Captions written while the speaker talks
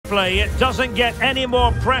simply, it doesn't get any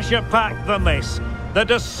more pressure-packed than this. The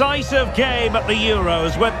decisive game at the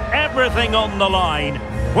Euros with everything on the line.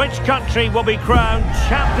 Which country will be crowned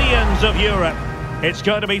champions of Europe? It's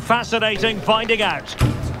going to be fascinating finding out.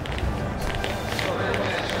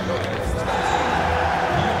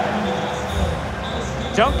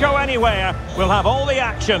 Don't go anywhere. We'll have all the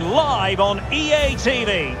action live on EA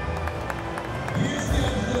TV.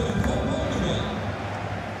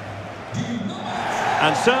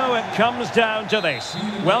 And so it comes down to this.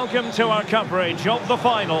 Welcome to our coverage of the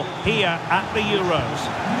final here at the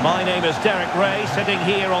Euros. My name is Derek Ray, sitting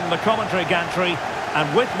here on the commentary gantry.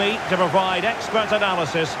 And with me to provide expert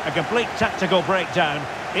analysis, a complete tactical breakdown,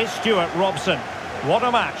 is Stuart Robson. What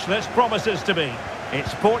a match this promises to be.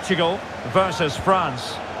 It's Portugal versus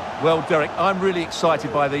France. Well, Derek, I'm really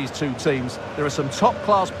excited by these two teams. There are some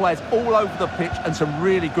top-class players all over the pitch and some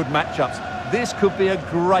really good matchups. This could be a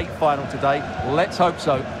great final today. Let's hope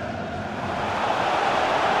so.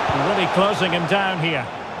 Really closing him down here.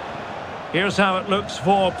 Here's how it looks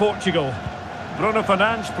for Portugal. Bruno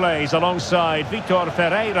Fernandes plays alongside Vitor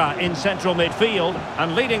Ferreira in central midfield,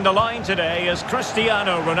 and leading the line today is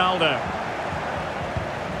Cristiano Ronaldo.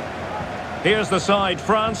 Here's the side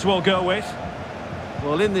France will go with.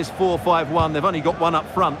 Well, in this 4-5-1, they've only got one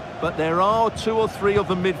up front, but there are two or three of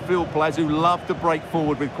the midfield players who love to break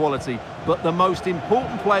forward with quality. But the most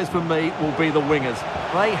important players for me will be the wingers.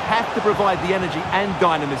 They have to provide the energy and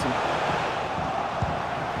dynamism.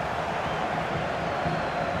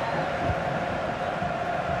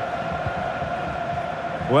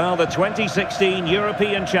 Well, the 2016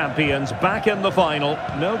 European champions back in the final.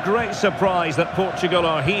 No great surprise that Portugal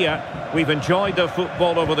are here. We've enjoyed their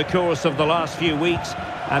football over the course of the last few weeks,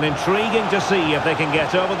 and intriguing to see if they can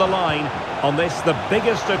get over the line on this, the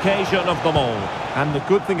biggest occasion of them all. And the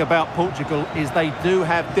good thing about Portugal is they do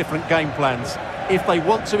have different game plans. If they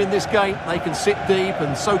want to in this game, they can sit deep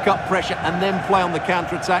and soak up pressure and then play on the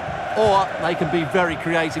counter-attack, or they can be very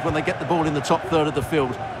creative when they get the ball in the top third of the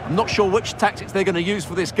field. I'm not sure which tactics they're going to use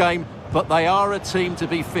for this game, but they are a team to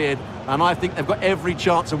be feared, and I think they've got every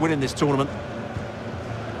chance of winning this tournament.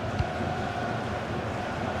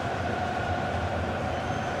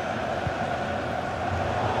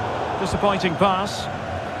 Disappointing pass.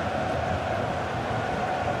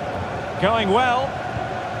 Going well.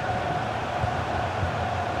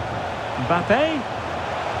 Mbappe.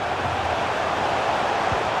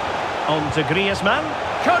 On to Griezmann.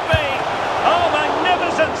 Could be. Oh,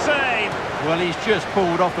 magnificent save. Well, he's just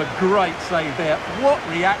pulled off a great save there. What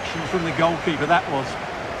reaction from the goalkeeper that was.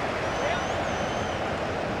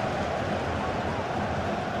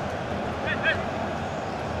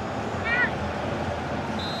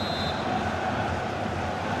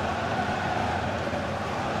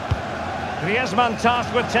 Griezmann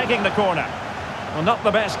tasked with taking the corner. Well, not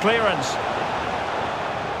the best clearance.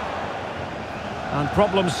 And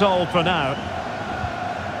problem solved for now.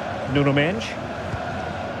 Nuno Mendes.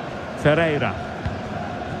 Ferreira.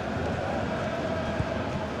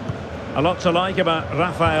 A lot to like about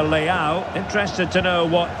Rafael Leao. Interested to know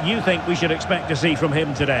what you think we should expect to see from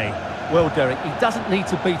him today. Well, Derek, he doesn't need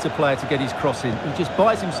to beat a player to get his cross in. He just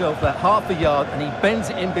buys himself that half a yard and he bends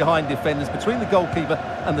it in behind defenders between the goalkeeper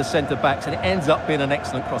and the centre-backs, and it ends up being an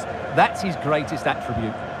excellent cross. That's his greatest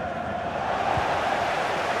attribute.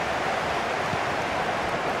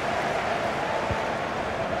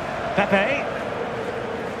 Pepe.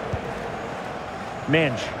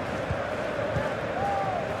 Mendes.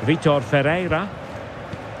 Vitor Ferreira.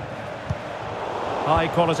 High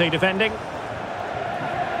quality defending.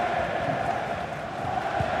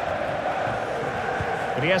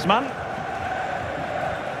 Griezmann.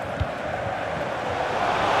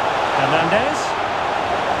 Hernandez.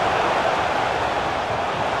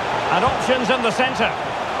 And options in the centre.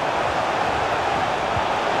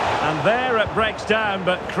 And there it breaks down,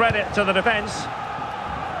 but credit to the defence.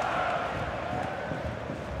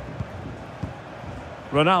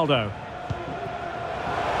 Ronaldo.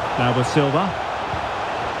 Now with Silva.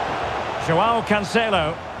 João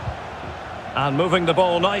Cancelo. And moving the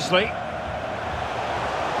ball nicely.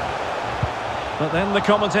 But then the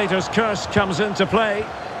commentator's curse comes into play.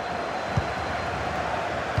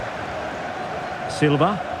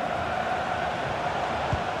 Silva.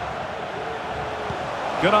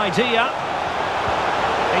 Good idea.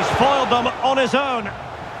 He's foiled them on his own.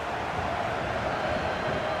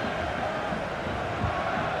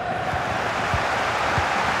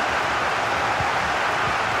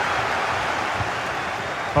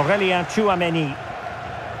 Aurélien Tchouaméni.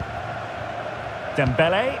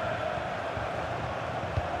 Dembélé.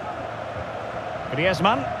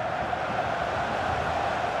 Griezmann.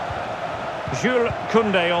 Jules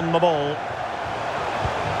Koundé on the ball.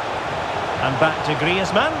 And back to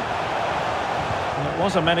Griezmann. Well, it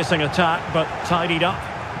was a menacing attack, but tidied up.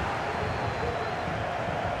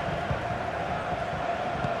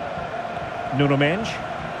 Nuno Mendes.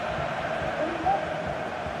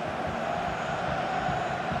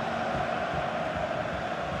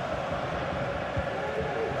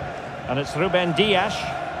 And it's Ruben Dias.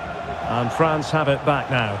 And France have it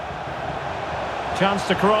back now. Chance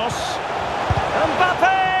to cross.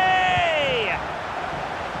 Mbappe!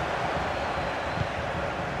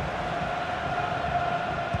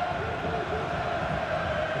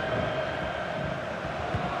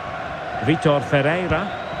 Vitor Ferreira.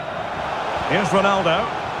 Here's Ronaldo.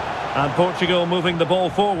 And Portugal moving the ball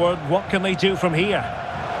forward. What can they do from here?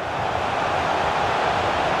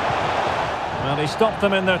 Well, he stopped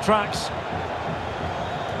them in their tracks.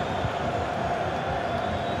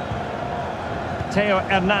 Theo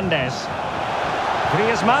Hernandez.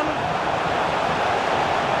 Griezmann.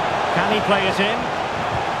 Can he play it in?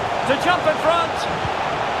 To jump in front.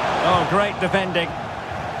 Oh, great defending.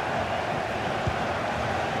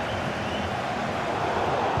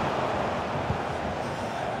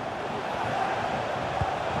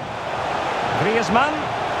 Griezmann.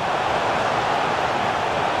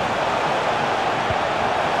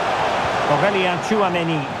 Aurelien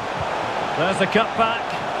Tchouameni. There's the cut back.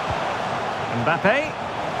 Mbappe.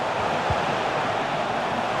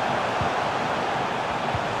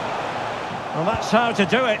 Well, that's how to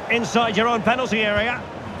do it inside your own penalty area.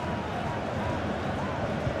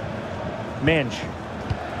 Mendes.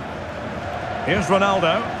 Here's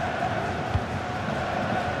Ronaldo.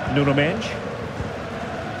 Nuno Mendes.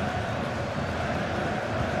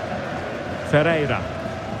 Ferreira.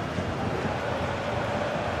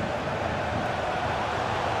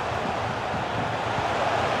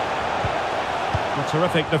 A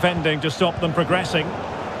terrific defending to stop them progressing.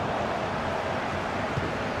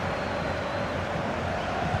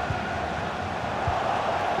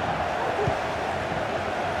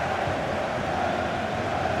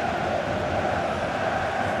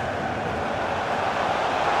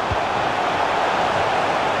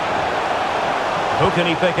 Who can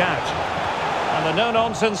he pick out? And the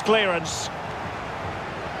no-nonsense clearance.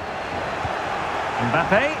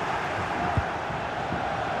 Mbappe.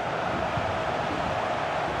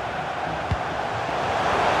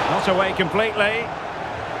 Not away completely.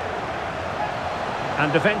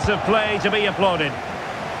 And defensive play to be applauded.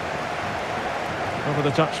 Over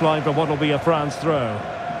the touchline for what will be a France throw.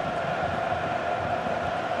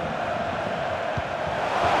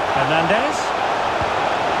 Hernandez.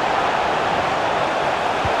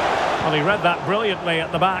 Well, he read that brilliantly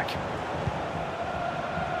at the back.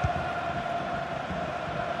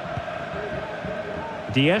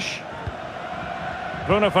 Dias.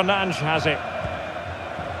 Bruno Fernandes has it.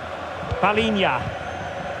 Palhinha.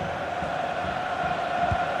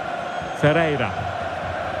 Ferreira.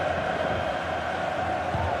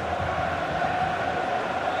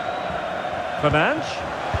 Fernandes.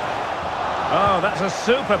 Oh, that's a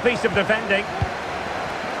super piece of defending.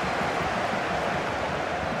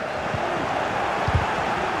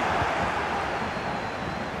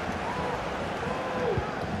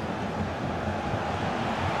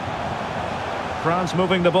 France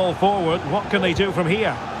moving the ball forward. What can they do from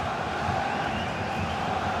here?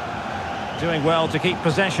 Doing well to keep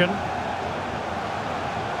possession.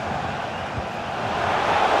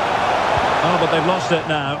 Oh, but they've lost it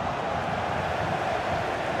now.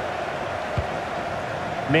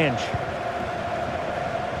 Mendes.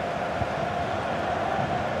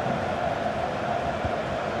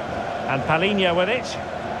 And Palhinha with it.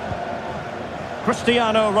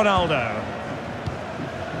 Cristiano Ronaldo.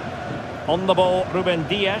 On the ball, Ruben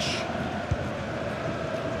Dias.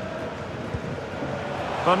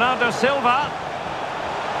 Bernardo Silva.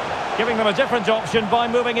 Giving them a different option by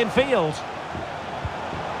moving in field.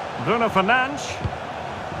 Bruno Fernandes.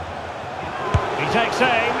 He takes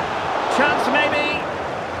aim. Chance maybe.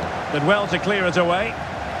 Did well to clear it away.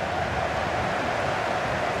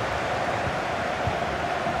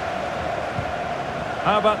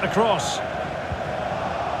 How about the cross?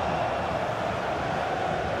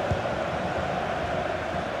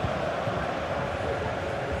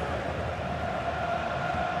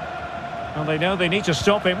 Well, they know they need to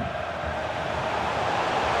stop him.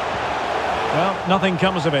 Well, nothing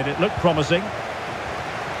comes of it. It looked promising.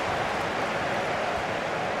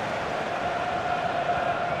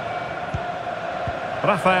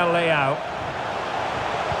 Rafael Leao.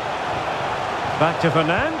 Back to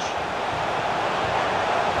Fernandes.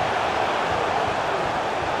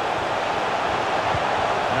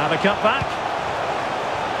 Now the cut back.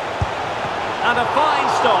 And a fine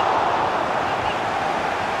stop.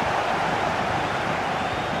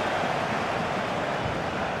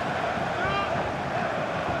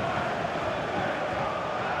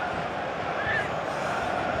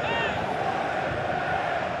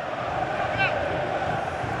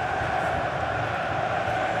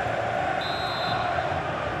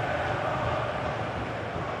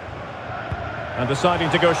 And deciding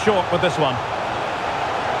to go short with this one.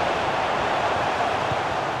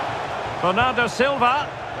 Bernardo Silva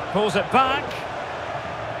pulls it back.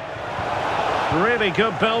 Really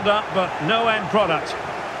good build-up, but no end product.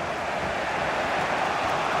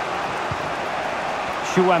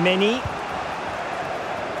 Chouameni.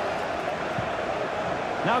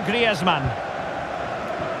 Now Griezmann.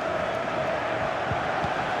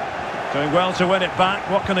 Doing well to win it back.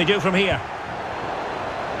 What can they do from here?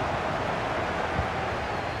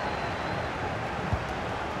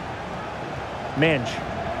 Minge.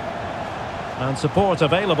 And support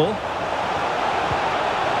available.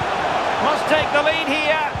 Must take the lead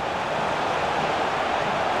here.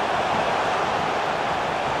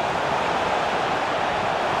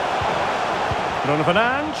 Bruno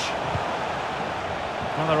Fernandes.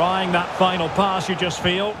 Well, they're eyeing that final pass, you just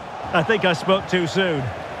feel. I think I spoke too soon.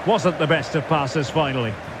 Wasn't the best of passes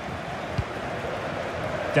finally.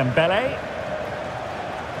 Dembele.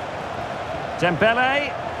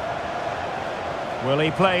 Dembele. Will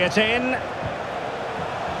he play it in?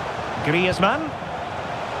 Griezmann.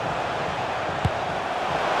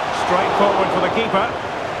 Straight forward for the keeper.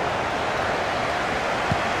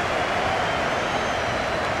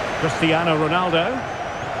 Cristiano Ronaldo.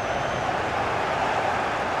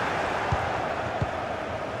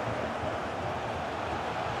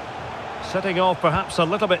 Setting off perhaps a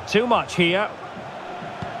little bit too much here.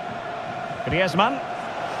 Griezmann.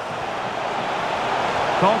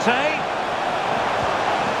 Conte.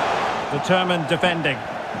 Determined defending.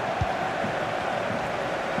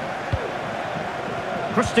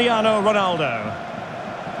 Cristiano Ronaldo.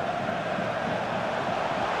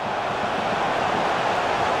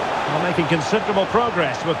 Well, making considerable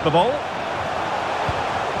progress with the ball.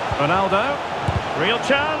 Ronaldo. Real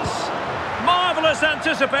chance. Marvellous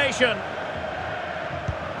anticipation.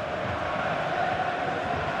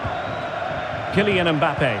 Kylian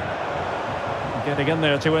Mbappe. Getting in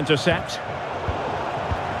there to intercept.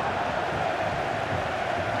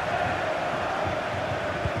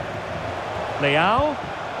 Leao.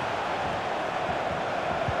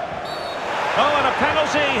 Oh, and a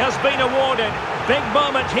penalty has been awarded. Big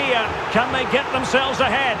moment here. Can they get themselves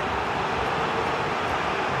ahead?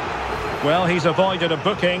 Well, he's avoided a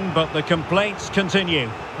booking, but the complaints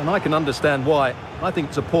continue. And I can understand why. I think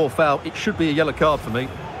it's a poor foul. It should be a yellow card for me.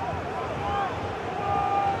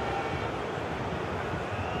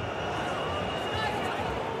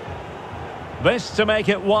 This to make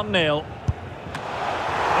it 1-0.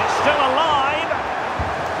 It's still alive.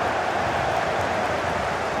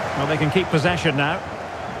 Well, they can keep possession now.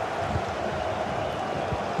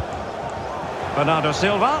 Bernardo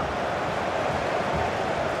Silva.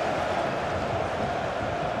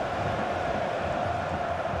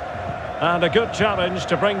 And a good challenge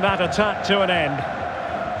to bring that attack to an end.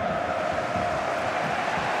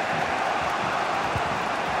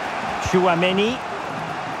 Chouameni.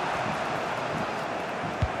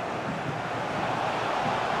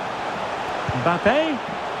 Mbappe.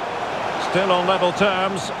 Still on level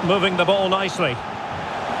terms, moving the ball nicely.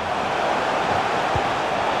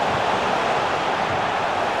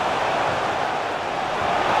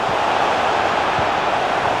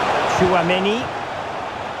 Chouameni.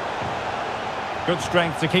 Good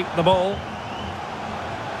strength to keep the ball.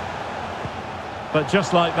 But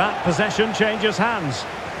just like that, possession changes hands.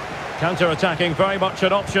 Counter-attacking, very much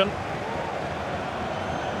an option.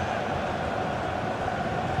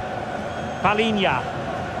 Palinha.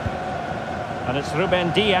 And it's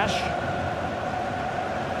Ruben Dias.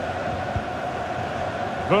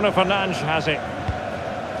 Bruno Fernandes has it.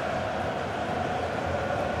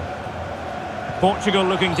 Portugal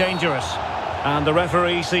looking dangerous. And the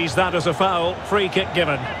referee sees that as a foul. Free kick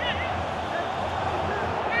given.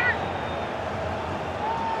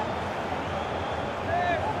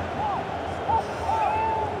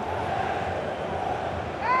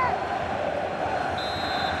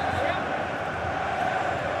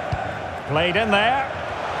 Played in there.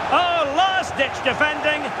 Oh, last-ditch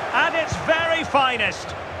defending at its very finest.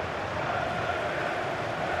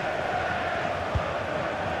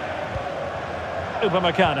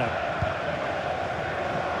 Upamecano.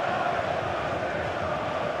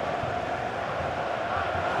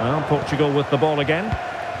 Well, Portugal with the ball again.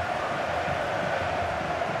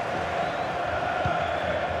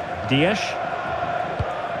 Dias.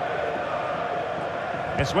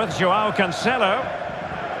 It's with Joao Cancelo.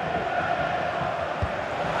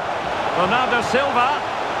 Ronaldo Silva.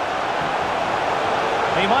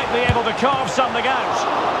 He might be able to carve something out.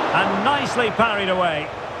 And nicely parried away.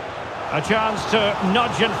 A chance to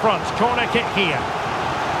nudge in front. Corner kick here.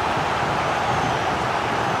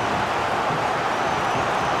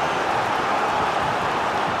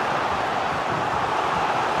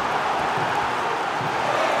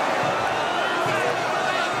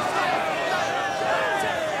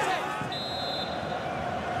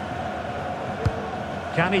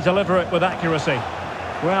 Can he deliver it with accuracy?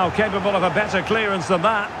 Well, capable of a better clearance than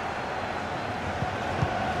that.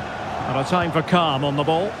 And a time for calm on the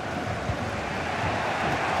ball.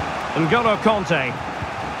 N'Golo Kanté.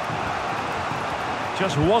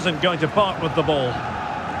 Just wasn't going to part with the ball.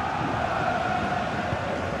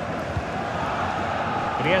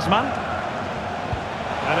 Griezmann.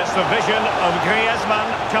 And it's the vision of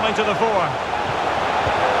Griezmann coming to the fore.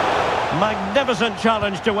 Magnificent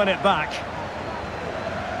challenge to win it back.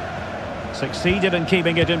 Succeeded in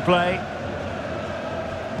keeping it in play.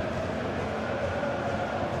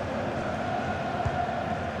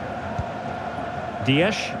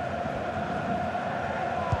 Dias.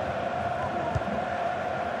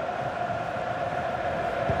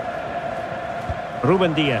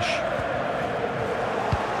 Ruben Dias.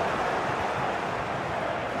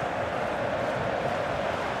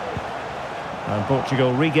 And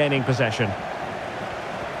Portugal regaining possession.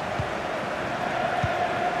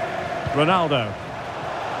 Ronaldo.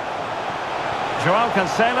 Joao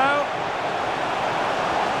Cancelo.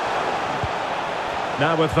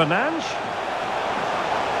 Now with Fernandes.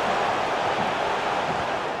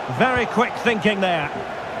 Very quick thinking there.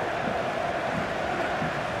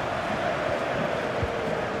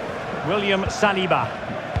 William Saliba.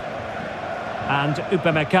 And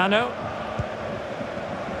Upamecano.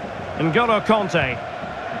 N'Golo Kanté.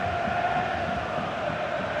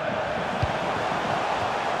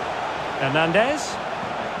 Hernandez.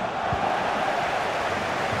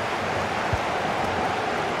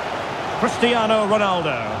 Cristiano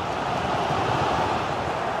Ronaldo.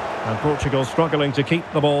 And Portugal struggling to keep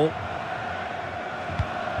the ball.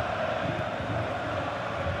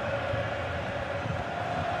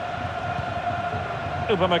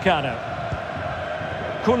 Upamecano.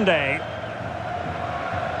 Koundé.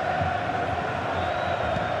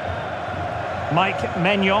 Mike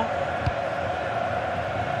Maignan.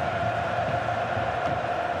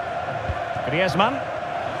 Griezmann.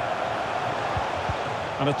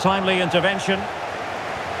 And a timely intervention.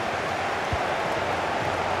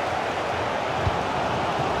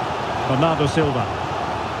 Bernardo Silva.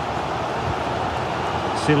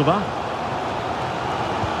 Silva.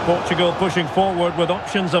 Portugal pushing forward with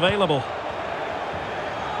options available.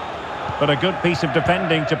 But a good piece of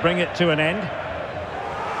defending to bring it to an end.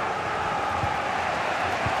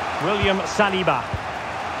 William Saliba.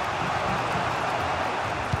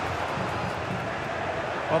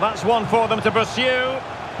 Well, that's one for them to pursue.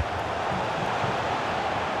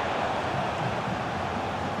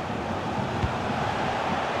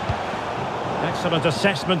 Excellent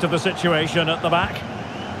assessment of the situation at the back.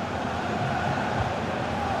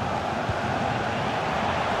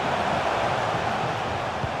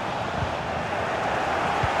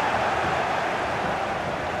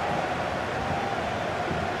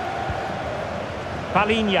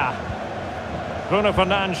 Palhinha. Bruno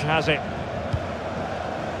Fernandes has it.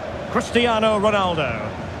 Cristiano Ronaldo.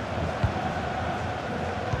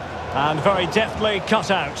 And very deftly cut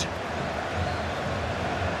out.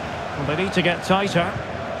 Well, they need to get tighter.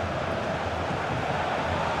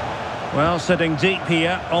 Well, sitting deep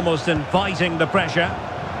here, almost inviting the pressure.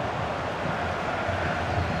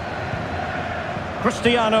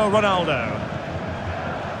 Cristiano Ronaldo.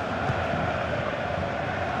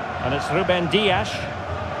 And it's Ruben Dias.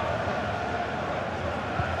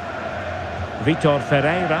 Vitor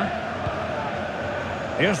Ferreira.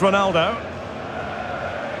 Here's Ronaldo.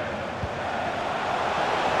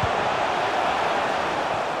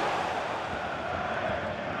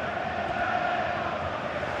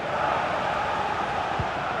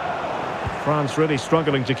 France really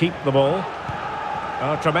struggling to keep the ball.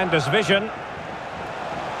 Oh, tremendous vision.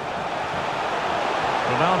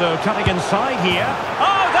 Ronaldo cutting inside here.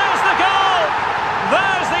 Oh, there's the goal!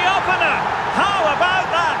 There's the opener! How about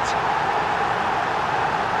that?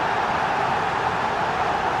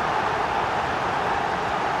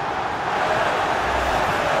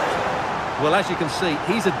 Well, as you can see,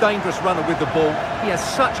 he's a dangerous runner with the ball. He has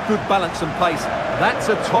such good balance and pace. That's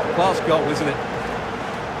a top-class goal, isn't it?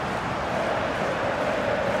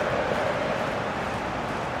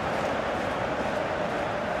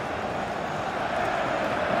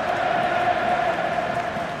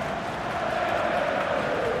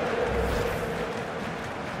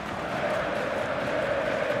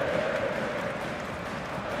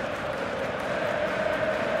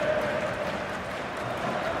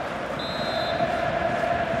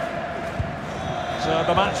 So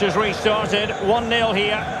the match is restarted. 1-0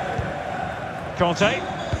 here. Conte.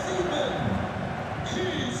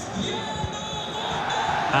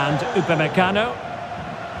 And Upamecano.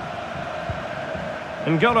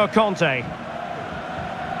 N'Golo Conte.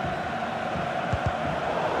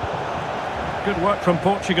 Good work from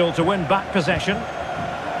Portugal to win back possession.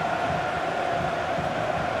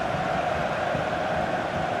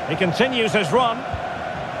 He continues his run.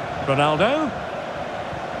 Ronaldo.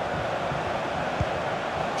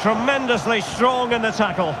 Tremendously strong in the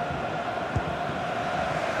tackle.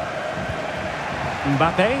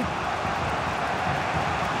 Mbappe.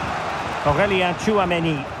 Aurelien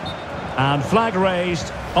Tchouameni. And flag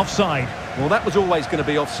raised, offside. Well, that was always going to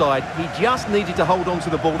be offside. He just needed to hold on to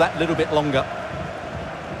the ball that little bit longer.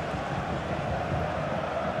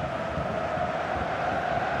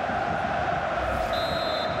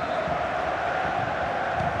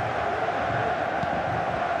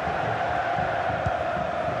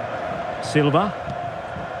 Silva.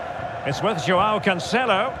 It's with Joao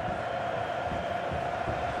Cancelo.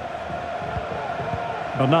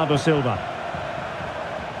 Bernardo Silva.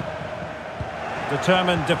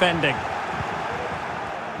 Determined defending.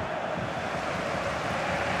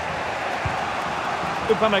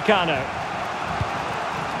 Upamecano.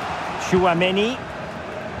 Tchouameni.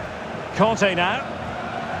 Conte now.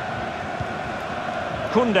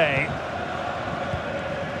 Koundé.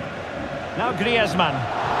 Now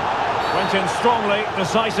Griezmann. Went in strongly,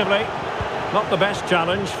 decisively. Not the best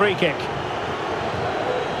challenge, free kick.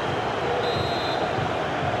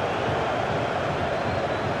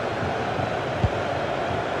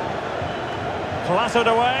 Clattered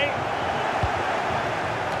away.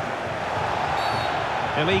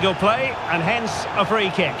 Illegal play, and hence a free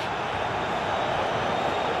kick.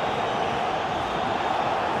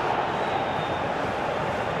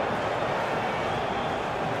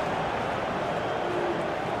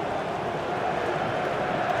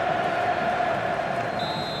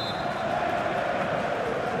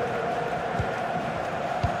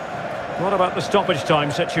 What about the stoppage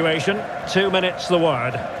time situation? 2 minutes the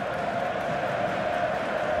word.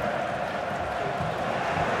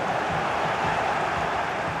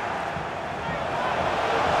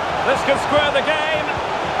 This could square the game.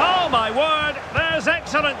 Oh my word, there's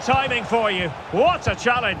excellent timing for you. What a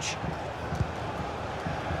challenge.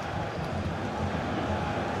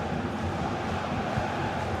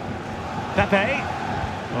 Pepe.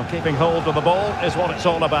 Well, keeping hold of the ball is what it's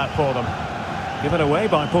all about for them. Given away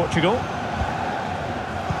by Portugal.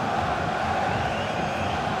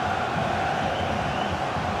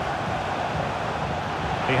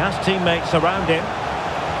 He has teammates around him.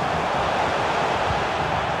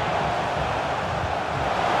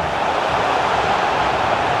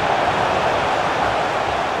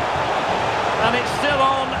 And it's still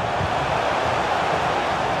on.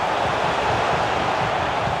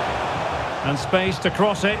 And space to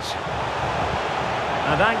cross it.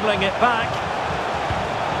 And angling it back.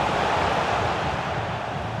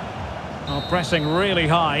 Oh, pressing really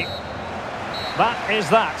high. That is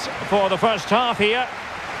that for the first half here.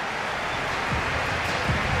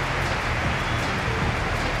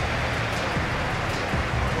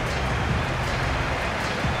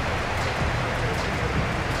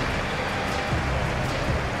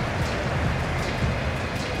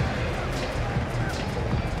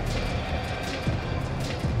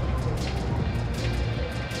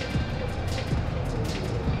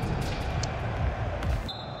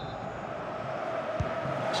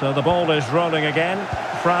 So the ball is rolling again.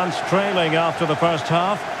 France trailing after the first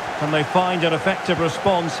half. Can they find an effective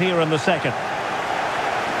response here in the second?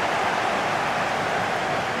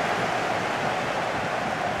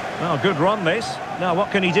 Well, good run this. Now what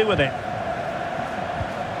can he do with it?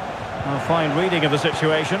 A fine reading of the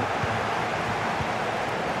situation.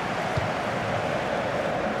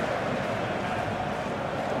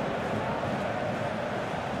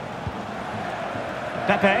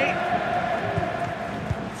 Pepe.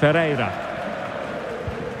 Ferreira.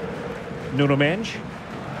 Nuno Mendes.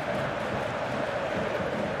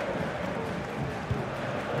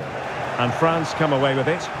 And France come away with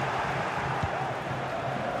it.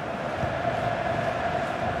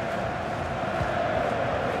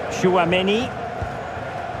 Tchouameni.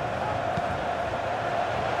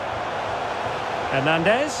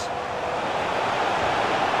 Hernandez.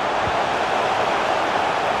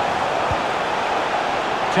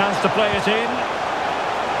 Chance to play it in.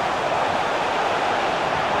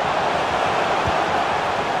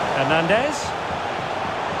 Hernandez.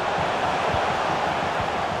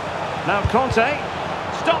 Now Conte.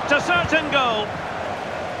 Stopped a certain goal.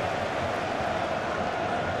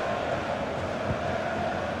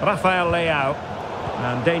 Rafael Leao.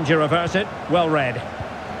 And danger averted. Well read.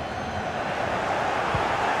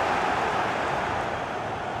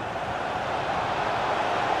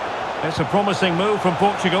 It's a promising move from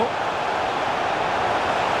Portugal.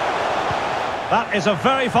 That is a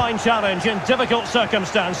very fine challenge in difficult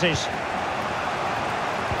circumstances.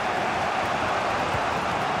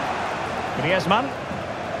 Griezmann.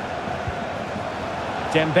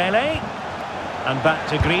 Dembele. And back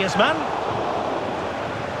to Griezmann.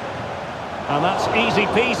 And that's easy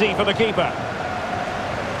peasy for the keeper.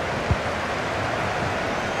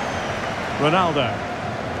 Ronaldo.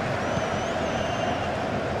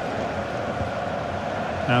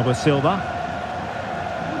 Now with Silva.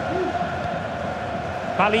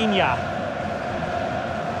 Palinha.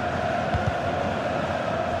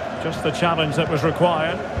 Just the challenge that was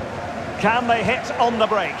required. Can they hit on the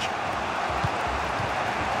break?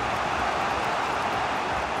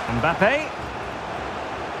 Mbappe.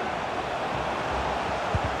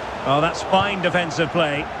 Oh, that's fine defensive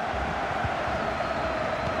play.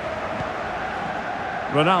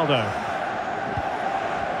 Ronaldo.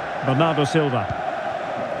 Bernardo Silva.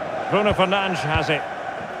 Bruno Fernandes has it.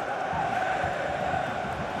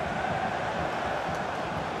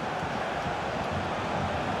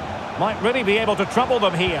 Might really be able to trouble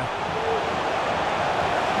them here.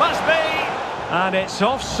 Must be! And it's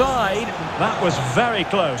offside. That was very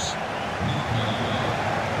close.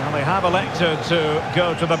 Well, they have elected to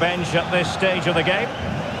go to the bench at this stage of the game.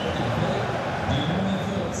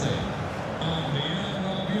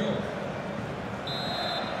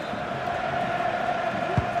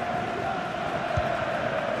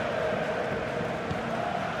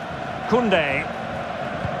 Koundé.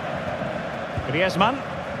 Griezmann.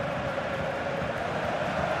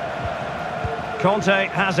 Conte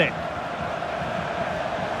has it.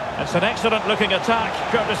 It's an excellent looking attack,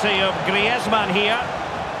 courtesy of Griezmann here.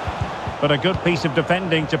 But a good piece of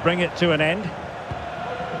defending to bring it to an end.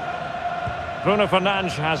 Bruno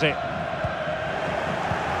Fernandes has it.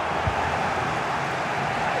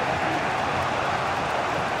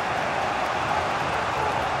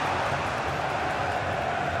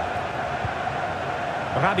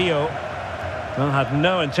 Rabiot. Well, had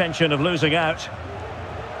no intention of losing out.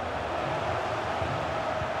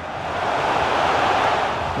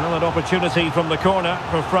 Well, an opportunity from the corner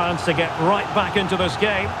for France to get right back into this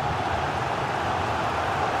game.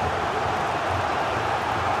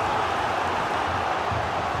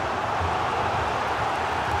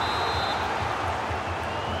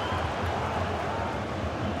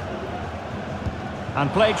 And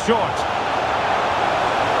played short.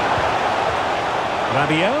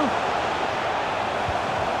 Rabiot.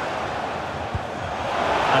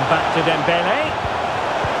 And back to Dembele.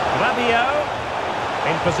 Rabiot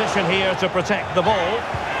in position here to protect the ball.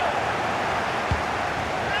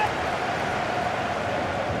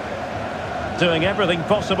 Doing everything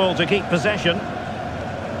possible to keep possession.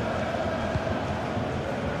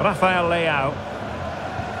 Rafael Leao.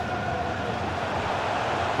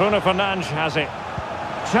 Bruno Fernandes has it.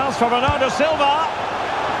 Chance for Bernardo Silva.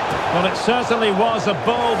 Well, it certainly was a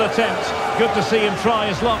bold attempt. Good to see him try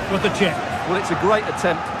his luck with the chip. Well, it's a great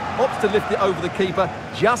attempt. Opts to lift it over the keeper.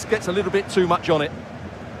 Just gets a little bit too much on it.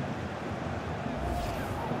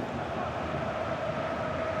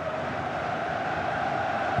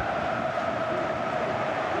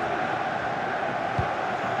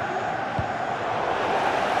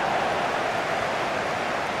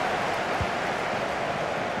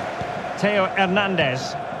 Theo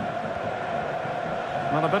Hernandez.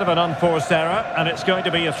 Well, a bit of an unforced error, and it's going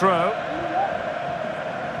to be a throw.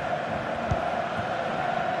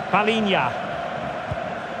 Palinha.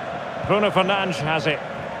 Bruno Fernandes has it.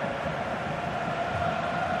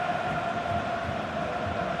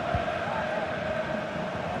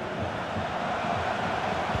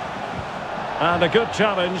 And a good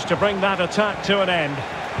challenge to bring that attack to an end.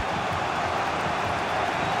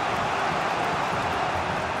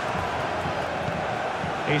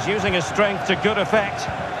 He's using his strength to good effect.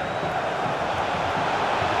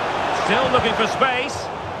 Still looking for space.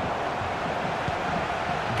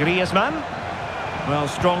 Griezmann. Well,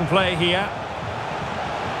 strong play here.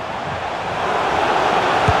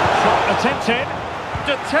 Shot attempted.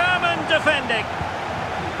 Determined defending.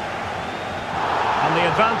 And the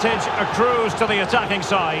advantage accrues to the attacking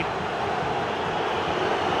side.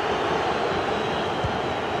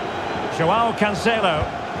 João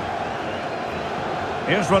Cancelo.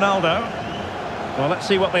 Here's Ronaldo. Well, let's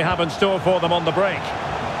see what they have in store for them on the break.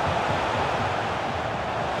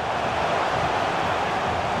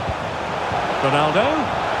 Ronaldo.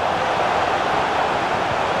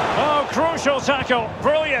 Oh, crucial tackle.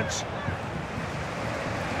 Brilliant.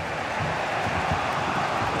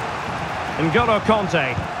 N'Golo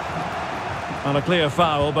Conte. On a clear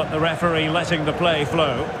foul, but the referee letting the play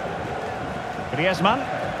flow. Griezmann.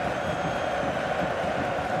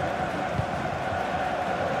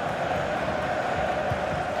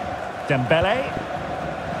 Dembele.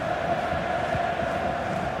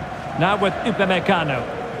 Now with Upamecano.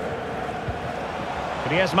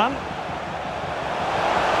 Griezmann.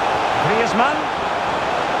 Griezmann.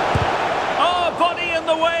 Oh, body in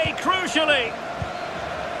the way, crucially.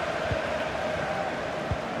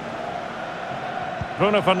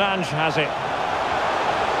 Bruno Fernandes has it.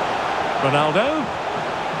 Ronaldo.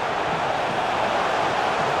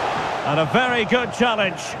 And a very good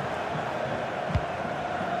challenge.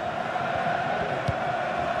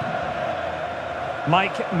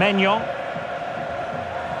 Mike Maignan.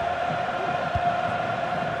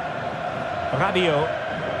 Rabiot.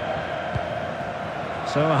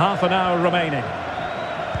 So half an hour remaining.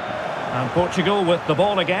 And Portugal with the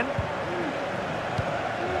ball again.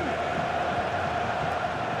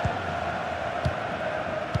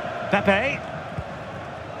 Pepe.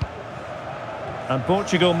 And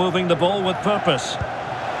Portugal moving the ball with purpose.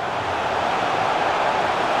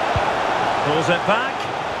 Pulls it back.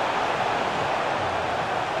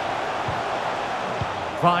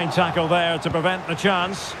 Fine tackle there to prevent the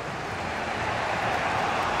chance.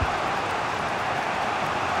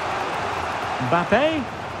 Mbappe.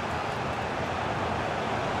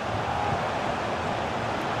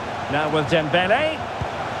 Now with Dembele.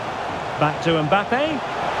 Back to Mbappe.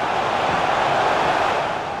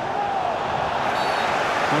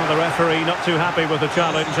 Well, the referee not too happy with the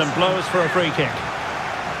challenge and blows for a free kick.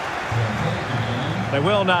 They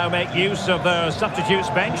will now make use of their substitutes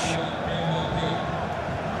bench.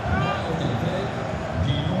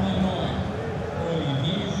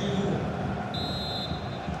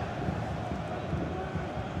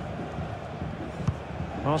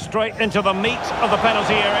 Well, straight into the meat of the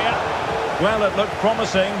penalty area. Well, it looked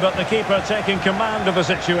promising, but the keeper taking command of the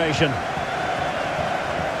situation.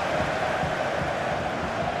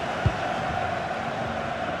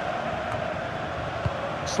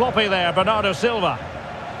 Sloppy there, Bernardo Silva.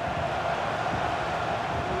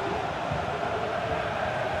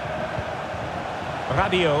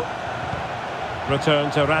 Rabiot. Return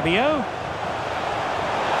to Rabiot.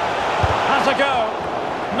 Has a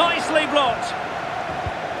go. Nicely blocked.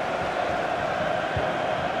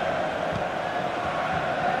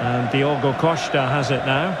 And Diogo Costa has it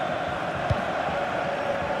now.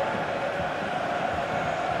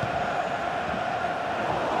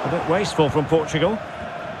 A bit wasteful from Portugal.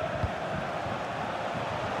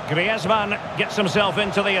 Griezmann gets himself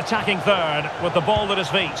into the attacking third with the ball at his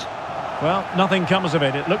feet. Well, nothing comes of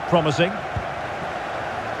it. It looked promising.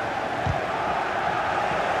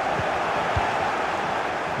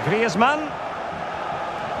 Griezmann.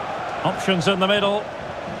 Options in the middle.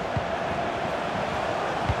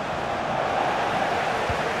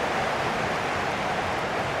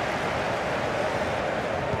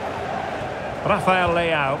 Rafael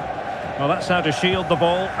Leao. Well, that's how to shield the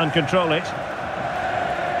ball and control it.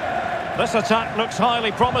 This attack looks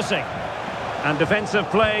highly promising. And defensive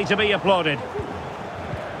play to be applauded.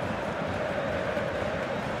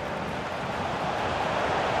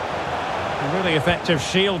 A really effective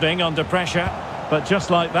shielding under pressure. But just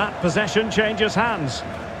like that, possession changes hands.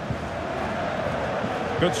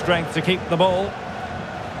 Good strength to keep the ball.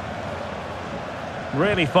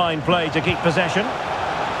 Really fine play to keep possession.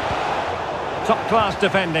 Top-class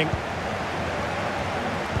defending.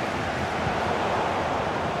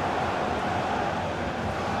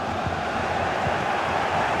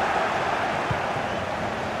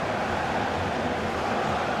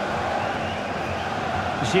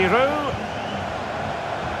 Giroud.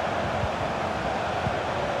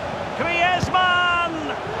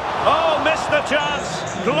 Griezmann! Oh, missed the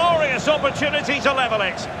chance. Glorious opportunity to level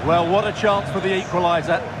it. Well, what a chance for the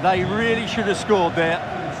equaliser. They really should have scored there.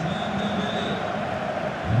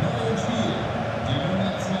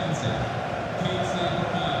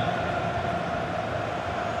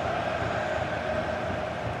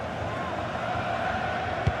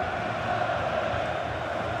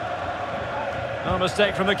 No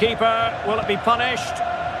mistake from the keeper. Will it be punished?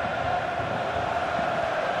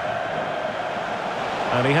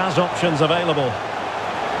 And he has options available.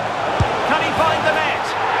 Can he find the net?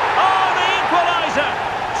 Oh, the equaliser!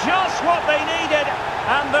 Just what they needed,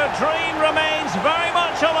 and their dream remains very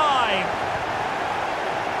much alive.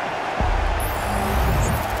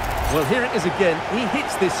 Well, here it is again. He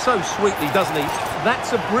hits this so sweetly, doesn't he?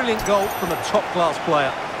 That's a brilliant goal from a top-class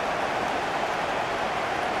player.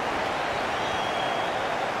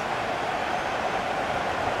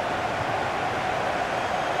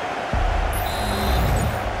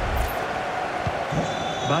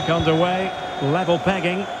 Back underway, level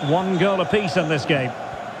pegging, 1 goal apiece in this game.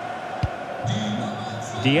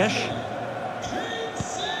 Dias.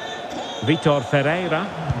 Vitor Ferreira.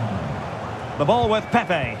 The ball with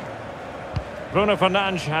Pepe. Bruno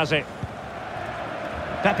Fernandes has it.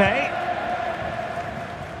 Pepe.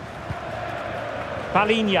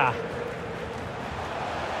 Palhinha.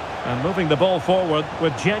 And moving the ball forward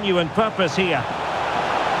with genuine purpose here.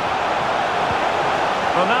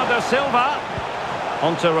 Ronaldo Silva.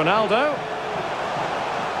 On to Ronaldo.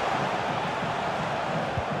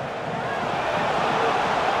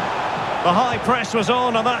 The high press was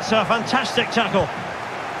on, and that's a fantastic tackle.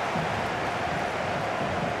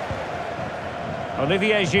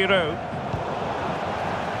 Olivier Giroud.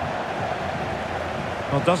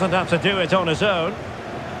 Well, doesn't have to do it on his own.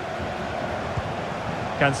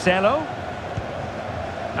 Cancelo.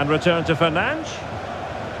 And return to Fernandes.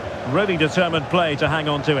 Really determined play to hang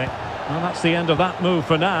on to it. Well, that's the end of that move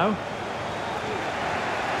for now.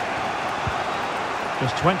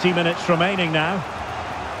 Just 20 minutes remaining now.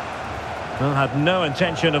 Well, had no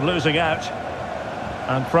intention of losing out.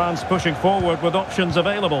 And France pushing forward with options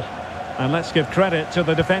available. And let's give credit to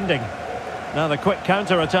the defending. Now the quick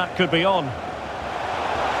counter-attack could be on.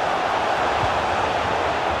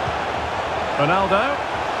 Ronaldo.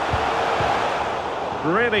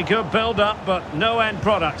 Really good build-up, but no end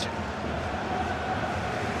product.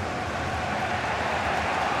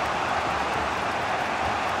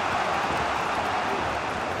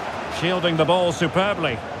 Shielding the ball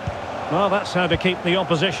superbly. Well, that's how to keep the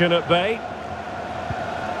opposition at bay.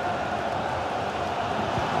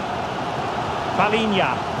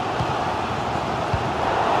 Palhinha.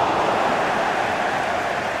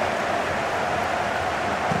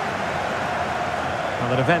 Well,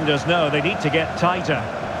 the defenders know they need to get tighter.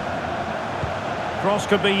 Cross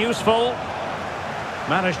could be useful.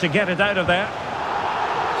 Managed to get it out of there.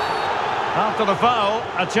 After the foul,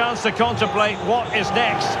 a chance to contemplate what is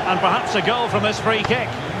next, and perhaps a goal from this free kick.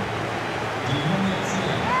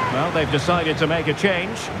 Well, they've decided to make a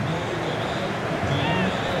change.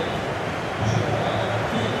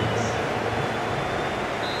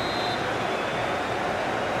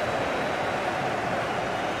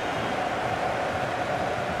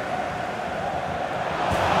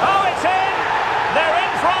 Oh, it's in! They're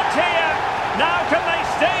in front here! Now can they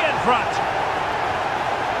stay in front?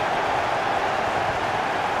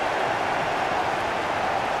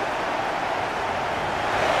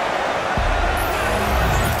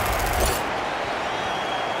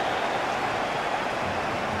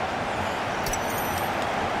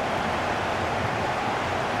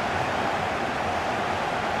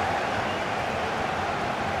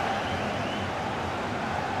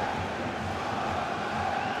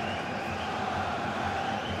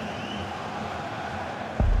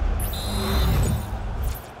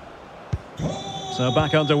 So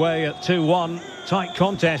back underway at 2-1. Tight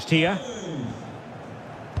contest here.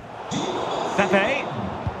 Pepe.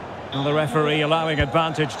 And the referee allowing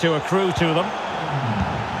advantage to accrue to them.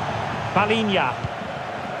 Palhinha.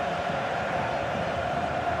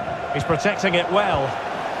 He's protecting it well.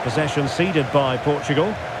 Possession ceded by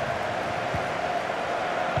Portugal.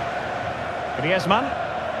 Griezmann.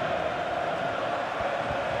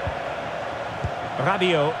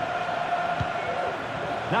 Rabiot.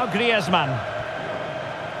 Now Griezmann.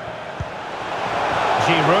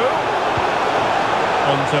 Giroud.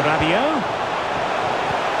 On to Rabiot.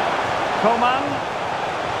 Coman.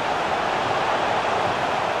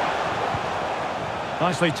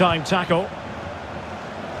 Nicely timed tackle.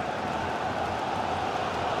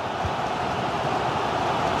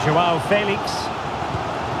 Joao Felix.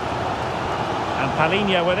 And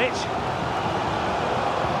Palhinha with it.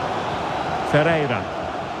 Ferreira.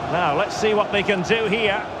 Now let's see what they can do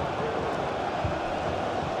here.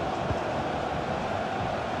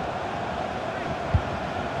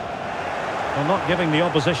 Well, not giving the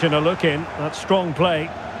opposition a look in. That's strong play.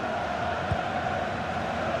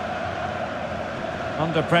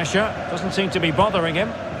 Under pressure. Doesn't seem to be bothering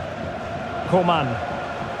him. Coman.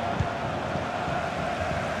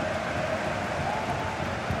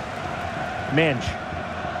 Menj.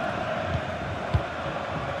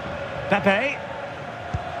 Pepe.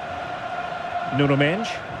 Nuno Menj.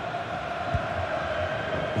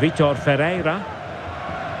 Vitor Ferreira.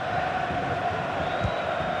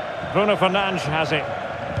 Bruno Fernandes has it.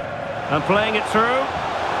 And playing it through.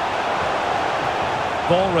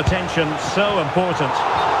 Ball retention so important.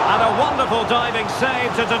 And a wonderful diving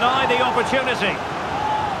save to deny the opportunity.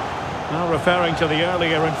 Now referring to the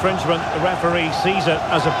earlier infringement, the referee sees it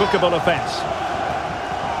as a bookable offence.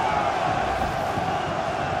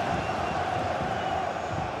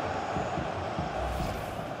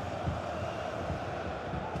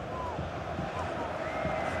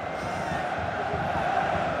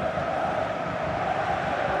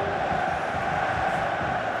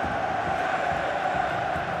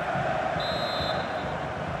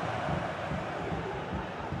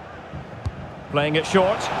 Playing it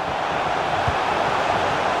short.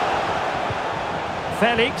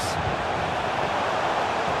 Felix.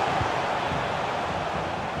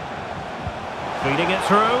 Feeding it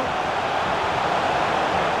through.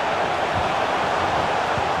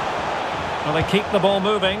 Well, they keep the ball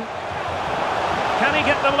moving. Can he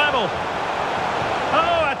get them level?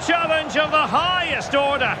 Oh, a challenge of the highest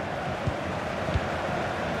order.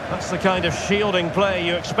 That's the kind of shielding play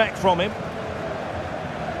you expect from him.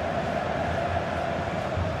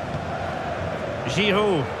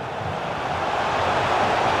 Giroud.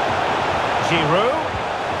 Giroud.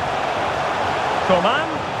 Coman.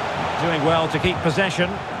 Doing well to keep possession.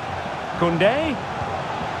 Koundé.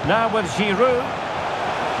 Now with Giroud.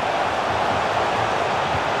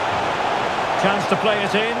 Chance to play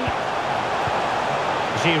it in.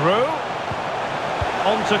 Giroud.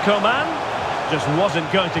 On to Coman. Just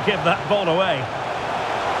wasn't going to give that ball away.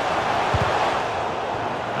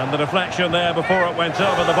 And the deflection there before it went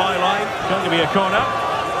over the byline. Going to be a corner.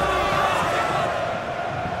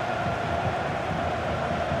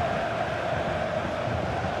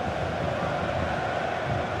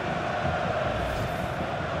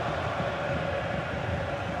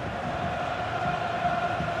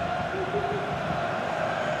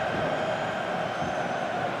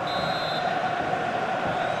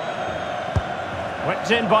 Whipped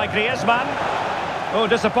in by Griezmann. Oh,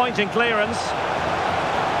 disappointing clearance.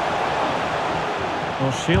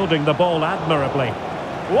 Well, shielding the ball admirably.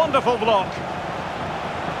 Wonderful block.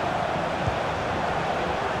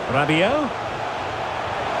 Rabiot.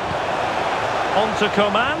 On to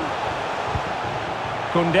Coman.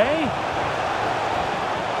 Koundé.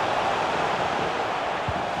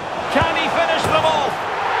 Can he finish them off?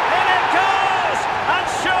 In it goes! And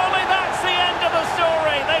surely that's the end of the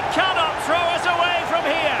story. They cannot throw us away from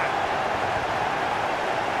here.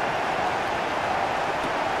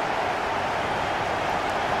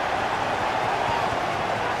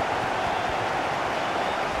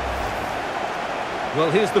 Well,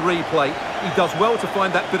 here's the replay. He does well to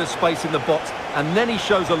find that bit of space in the box, and then he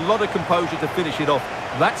shows a lot of composure to finish it off.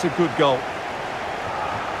 That's a good goal.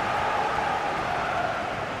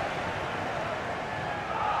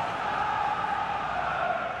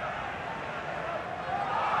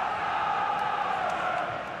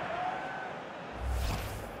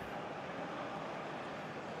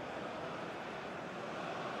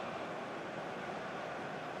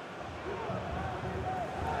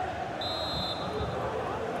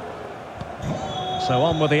 So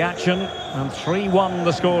on with the action, and 3-1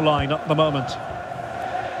 the scoreline at the moment.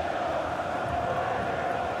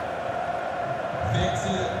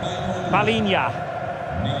 Palhinha.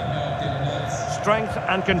 Strength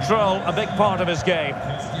and control, a big part of his game.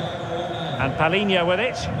 And Palhinha with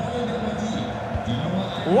it.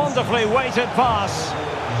 Wonderfully weighted pass.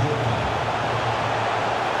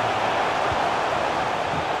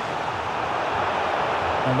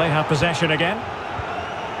 And they have possession again.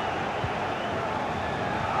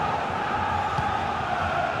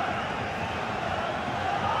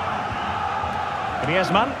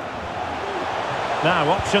 Griezmann. Now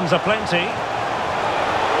options are plenty.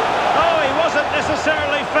 Oh, he wasn't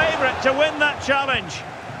necessarily favourite to win that challenge.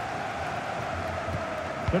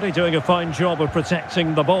 Really doing a fine job of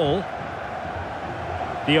protecting the ball.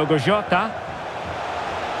 Diogo Jota.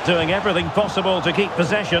 Doing everything possible to keep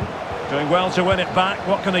possession. Doing well to win it back.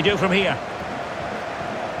 What can they do from here?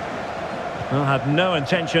 Well, had no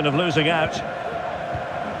intention of losing out.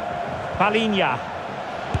 Palhinha.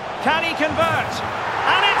 Can he convert?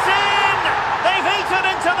 And it's in! They've eaten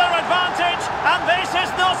into their advantage, and this is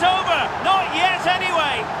not over. Not yet,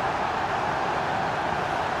 anyway.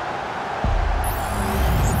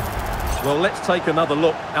 Well, let's take another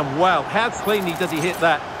look. And wow, how cleanly does he hit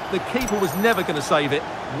that? The keeper was never going to save it.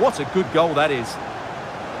 What a good goal that is.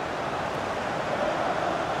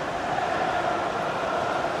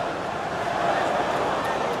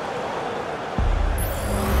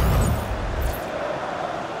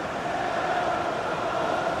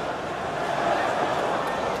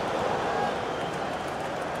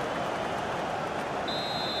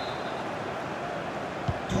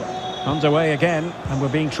 Underway again, and we're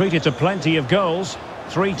being treated to plenty of goals.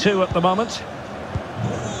 3-2 at the moment.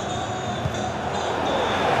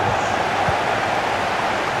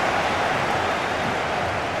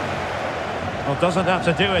 Well, doesn't have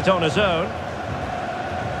to do it on his own.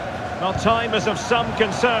 Well, time is of some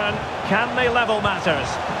concern. Can they level matters?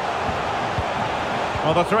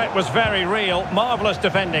 Well, the threat was very real. Marvellous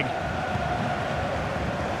defending.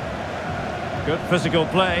 Good physical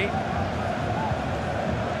play.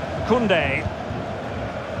 Koundé.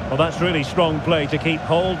 Well, that's really strong play to keep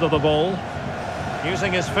hold of the ball.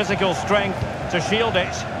 Using his physical strength to shield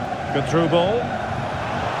it. Good through ball.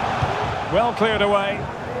 Well cleared away.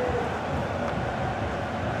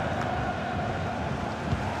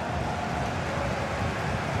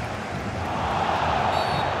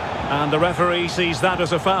 And the referee sees that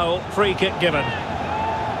as a foul. Free kick given.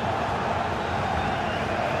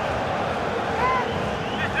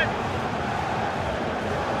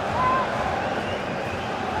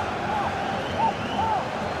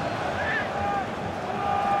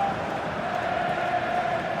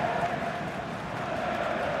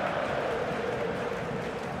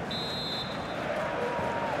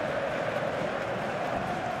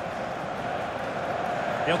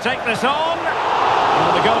 He'll take this on.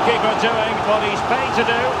 And the goalkeeper doing what he's paid to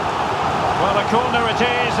do. Well, a corner it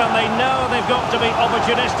is, and they know they've got to be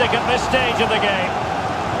opportunistic at this stage of the game.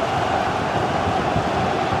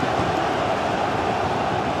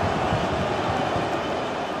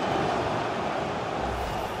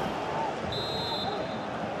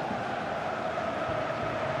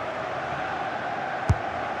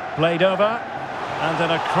 Played over, and in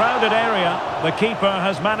a crowded area, the keeper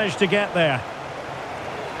has managed to get there.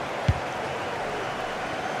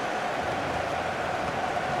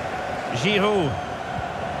 Giroud.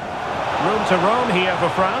 Room to roam here for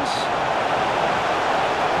France.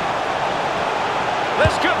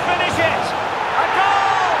 This could finish it. A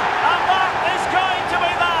goal! And that is going to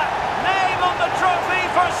be that. Name on the trophy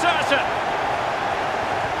for certain.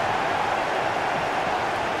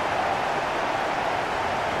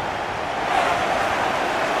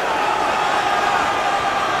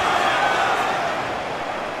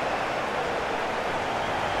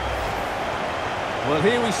 Well,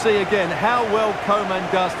 here we see again how well Coman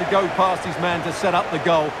does to go past his man to set up the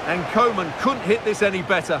goal. And Coman couldn't hit this any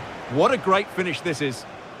better. What a great finish this is.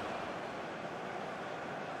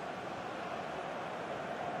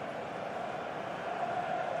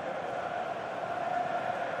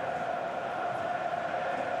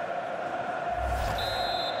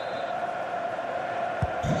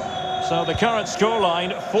 So the current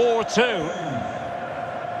scoreline, 4-2.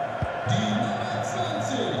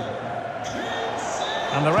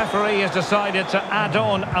 And the referee has decided to add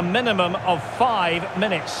on a minimum of 5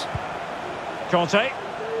 minutes. Conte.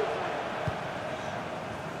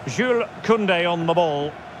 Jules Koundé on the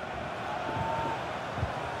ball.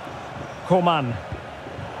 Coman.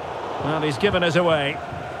 Well, he's given us away.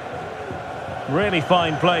 Really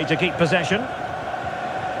fine play to keep possession.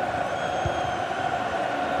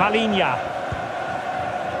 Palhinha.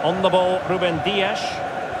 On the ball, Ruben Dias.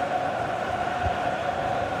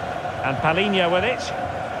 And Palhinha with it.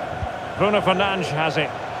 Bruno Fernandes has it.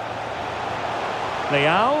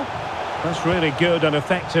 Leao. That's really good and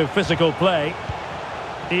effective physical play.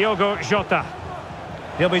 Diogo Jota.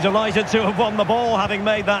 He'll be delighted to have won the ball, having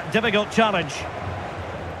made that difficult challenge.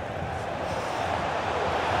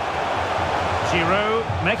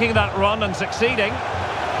 Giroud making that run and succeeding.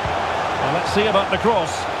 Well, let's see about the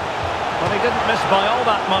cross. Well, he didn't miss by all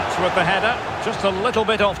that much with the header. Just a little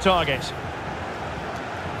bit off target.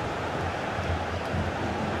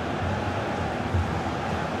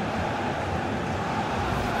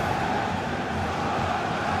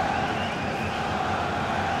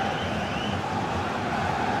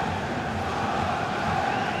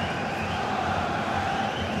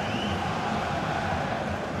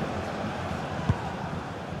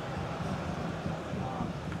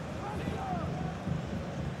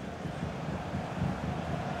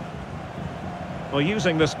 Well,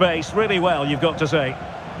 using the space really well, you've got to say.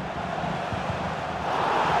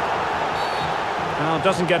 Now,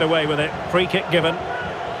 doesn't get away with it. Free kick given.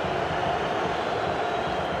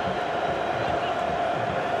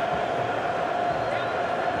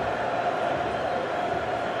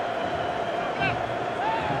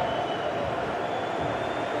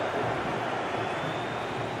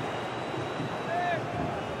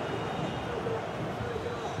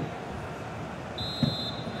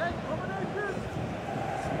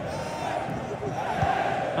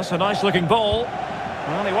 That's a nice looking ball.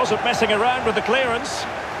 Well, he wasn't messing around with the clearance.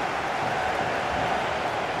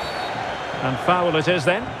 And foul it is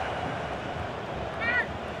then.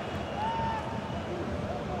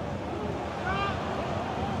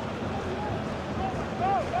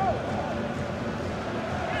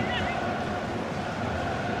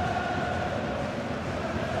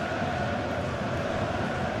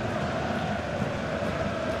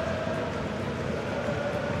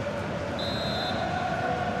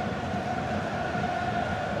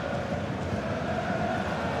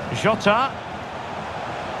 Jota.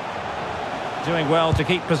 Doing well to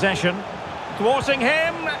keep possession. Thwarting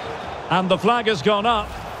him. And the flag has gone up.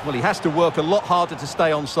 Well, he has to work a lot harder to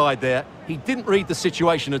stay onside there. He didn't read the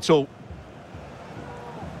situation at all.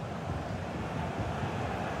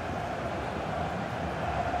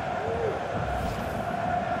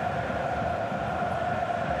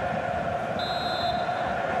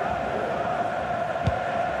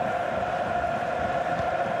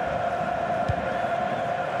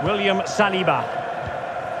 William Saliba.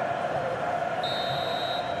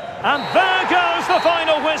 And there goes the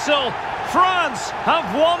final whistle. France have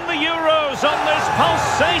won the Euros on this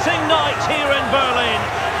pulsating night here in Berlin.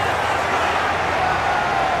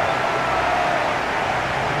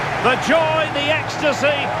 The joy, the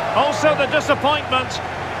ecstasy, also the disappointment,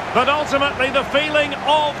 but ultimately the feeling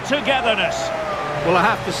of togetherness. Well, I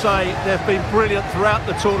have to say, they've been brilliant throughout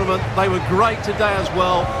the tournament. They were great today as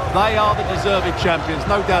well. They are the deserving champions,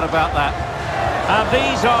 no doubt about that. And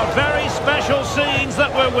these are very special scenes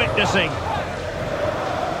that we're witnessing.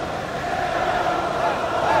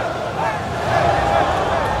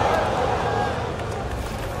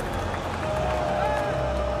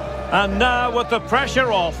 And now, with the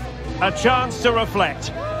pressure off, a chance to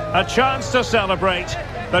reflect, a chance to celebrate,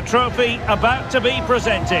 the trophy about to be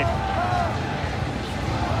presented.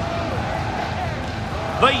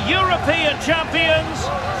 The European champions,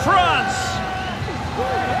 France!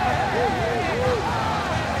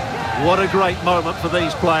 What a great moment for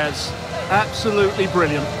these players. Absolutely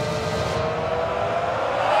brilliant.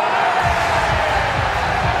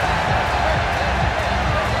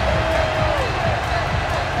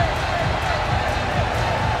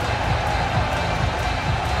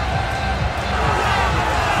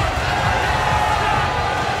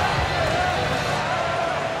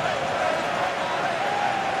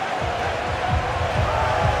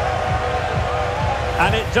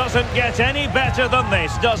 And it doesn't get any better than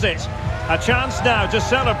this, does it? A chance now to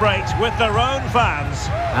celebrate with their own fans.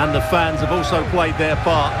 And the fans have also played their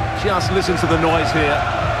part. Just listen to the noise here.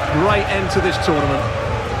 Great end to this tournament.